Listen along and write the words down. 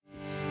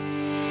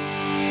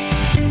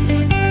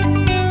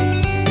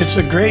It's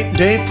a great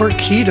day for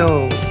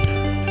keto.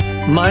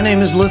 My name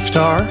is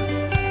Liftar,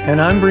 and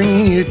I'm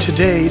bringing you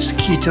today's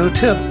keto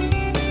tip.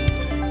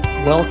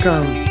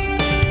 Welcome.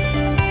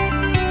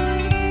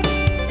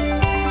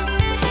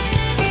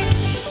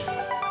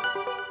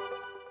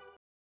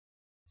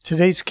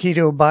 Today's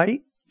keto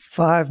bite,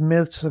 5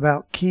 myths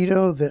about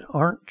keto that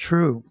aren't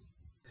true.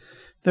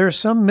 There are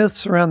some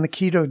myths around the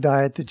keto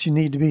diet that you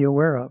need to be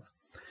aware of.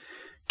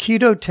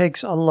 Keto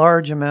takes a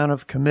large amount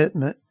of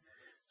commitment,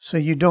 so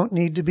you don't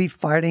need to be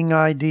fighting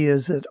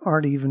ideas that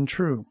aren't even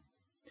true.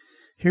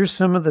 Here's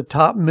some of the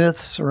top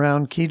myths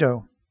around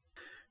keto.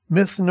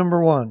 Myth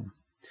number 1,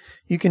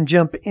 you can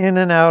jump in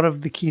and out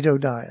of the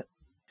keto diet.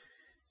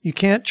 You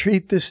can't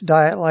treat this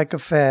diet like a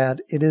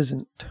fad. It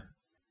isn't.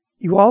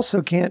 You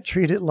also can't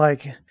treat it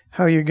like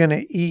how you're going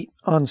to eat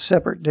on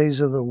separate days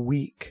of the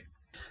week.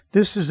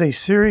 This is a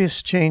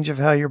serious change of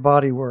how your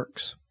body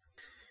works.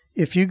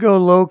 If you go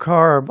low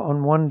carb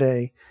on one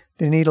day,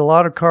 then eat a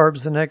lot of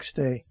carbs the next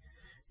day,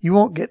 you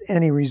won't get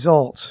any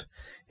results.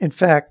 In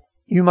fact,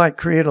 you might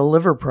create a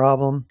liver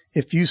problem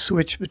if you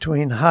switch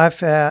between high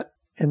fat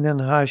and then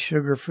high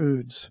sugar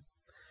foods.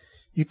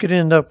 You could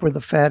end up with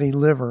a fatty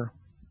liver.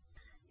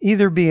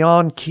 Either be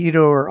on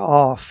keto or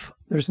off.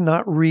 There's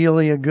not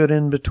really a good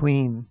in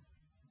between.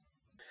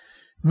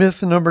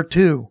 Myth number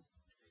 2,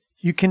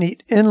 you can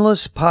eat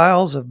endless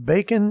piles of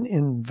bacon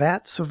in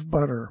vats of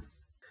butter.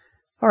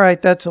 All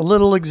right, that's a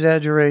little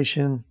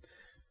exaggeration,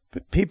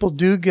 but people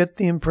do get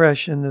the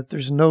impression that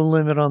there's no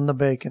limit on the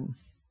bacon.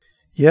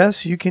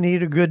 Yes, you can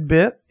eat a good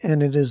bit,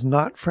 and it is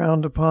not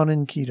frowned upon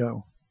in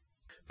keto.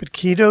 But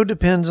keto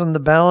depends on the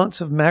balance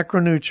of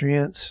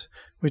macronutrients,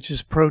 which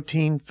is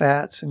protein,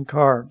 fats, and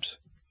carbs.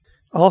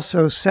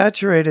 Also,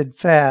 saturated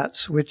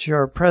fats, which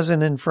are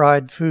present in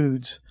fried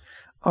foods,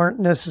 aren't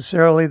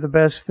necessarily the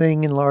best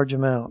thing in large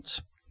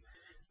amounts.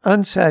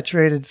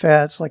 Unsaturated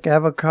fats like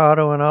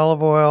avocado and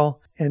olive oil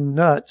and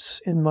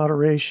nuts in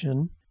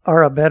moderation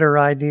are a better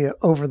idea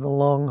over the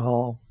long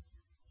haul.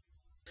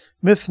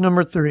 Myth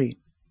number 3,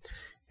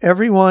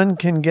 everyone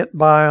can get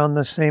by on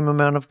the same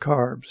amount of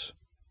carbs.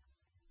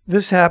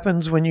 This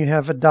happens when you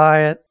have a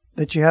diet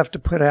that you have to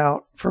put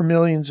out for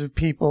millions of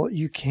people.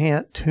 You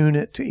can't tune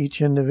it to each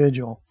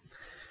individual.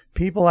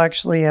 People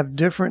actually have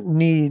different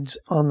needs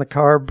on the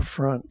carb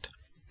front.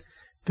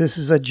 This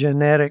is a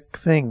genetic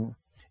thing.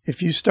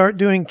 If you start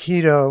doing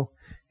keto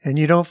and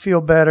you don't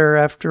feel better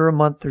after a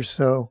month or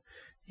so,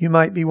 you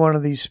might be one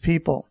of these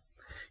people.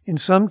 In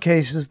some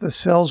cases, the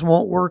cells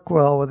won't work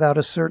well without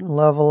a certain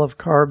level of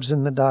carbs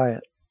in the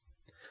diet.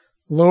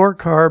 Lower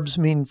carbs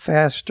mean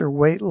faster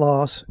weight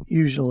loss,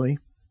 usually.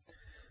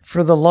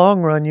 For the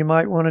long run, you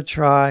might want to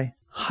try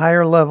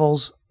higher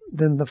levels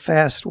than the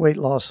fast weight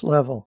loss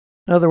level.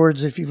 In other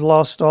words, if you've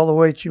lost all the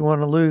weight you want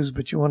to lose,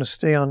 but you want to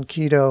stay on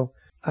keto,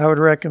 I would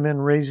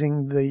recommend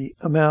raising the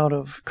amount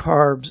of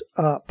carbs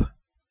up.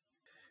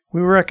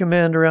 We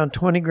recommend around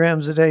 20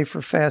 grams a day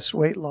for fast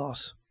weight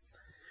loss.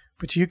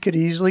 But you could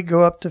easily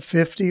go up to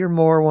 50 or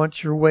more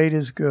once your weight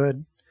is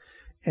good.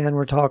 And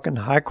we're talking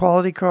high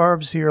quality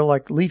carbs here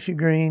like leafy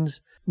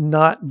greens,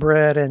 not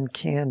bread and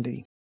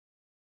candy.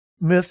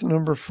 Myth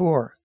number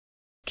 4,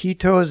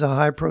 keto is a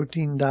high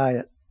protein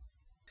diet.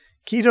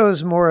 Keto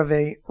is more of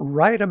a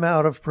right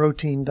amount of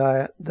protein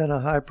diet than a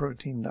high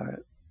protein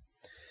diet.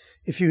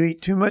 If you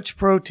eat too much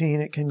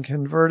protein, it can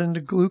convert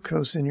into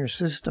glucose in your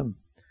system.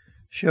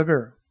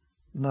 Sugar,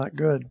 not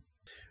good.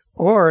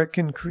 Or it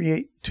can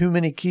create too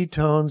many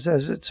ketones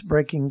as it's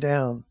breaking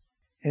down.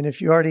 And if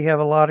you already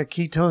have a lot of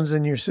ketones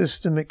in your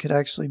system, it could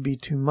actually be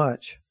too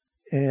much.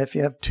 And if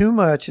you have too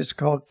much, it's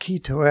called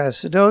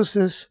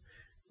ketoacidosis,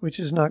 which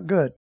is not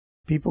good.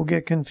 People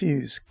get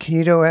confused.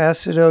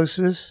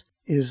 Ketoacidosis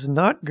is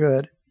not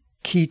good.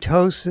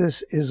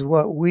 Ketosis is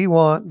what we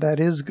want that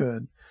is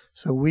good.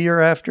 So we are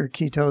after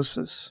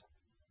ketosis.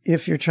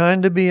 If you're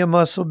trying to be a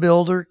muscle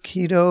builder,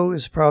 keto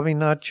is probably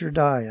not your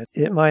diet.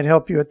 It might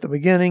help you at the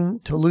beginning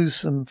to lose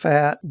some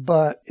fat,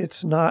 but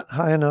it's not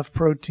high enough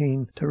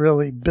protein to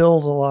really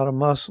build a lot of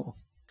muscle.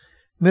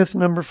 Myth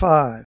number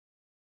 5,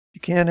 you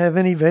can't have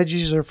any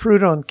veggies or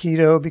fruit on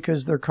keto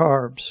because they're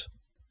carbs.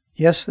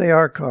 Yes, they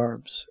are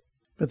carbs,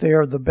 but they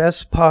are the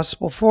best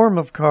possible form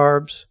of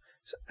carbs,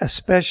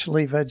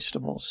 especially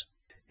vegetables.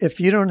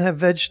 If you don't have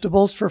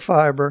vegetables for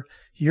fiber,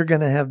 you're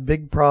going to have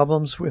big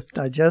problems with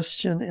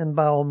digestion and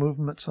bowel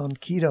movements on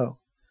keto.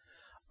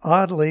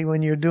 Oddly,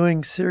 when you're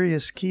doing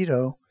serious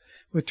keto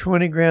with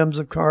 20 grams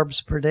of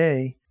carbs per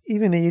day,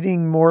 even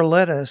eating more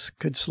lettuce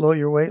could slow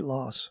your weight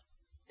loss.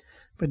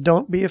 But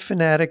don't be a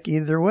fanatic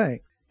either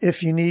way.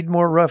 If you need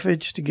more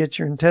roughage to get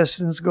your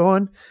intestines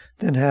going,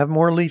 then have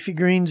more leafy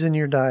greens in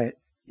your diet,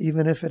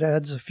 even if it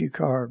adds a few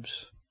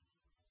carbs.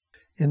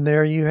 And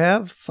there you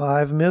have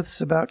 5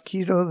 myths about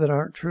keto that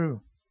aren't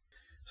true.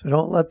 So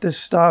don't let this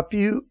stop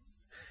you.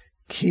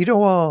 Keto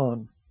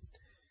on.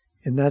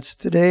 And that's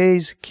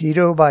today's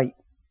Keto Bite.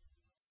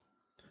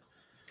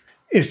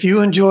 If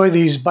you enjoy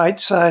these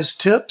bite-sized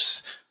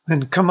tips,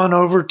 then come on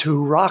over to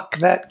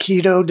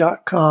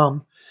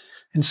rockthatketo.com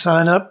and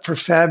sign up for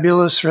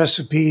fabulous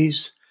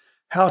recipes,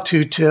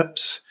 how-to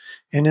tips,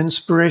 and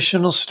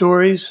inspirational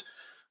stories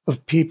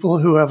of people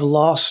who have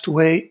lost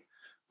weight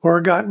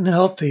or gotten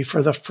healthy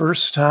for the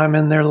first time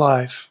in their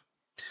life.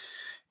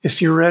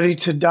 If you're ready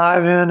to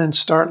dive in and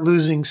start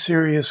losing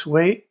serious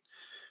weight,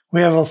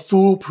 we have a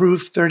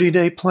foolproof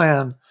 30-day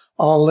plan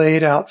all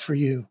laid out for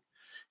you.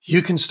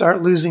 You can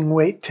start losing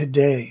weight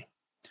today.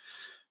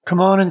 Come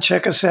on and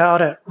check us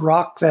out at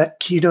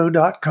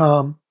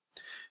rockthatketo.com,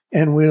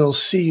 and we'll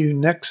see you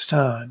next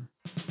time.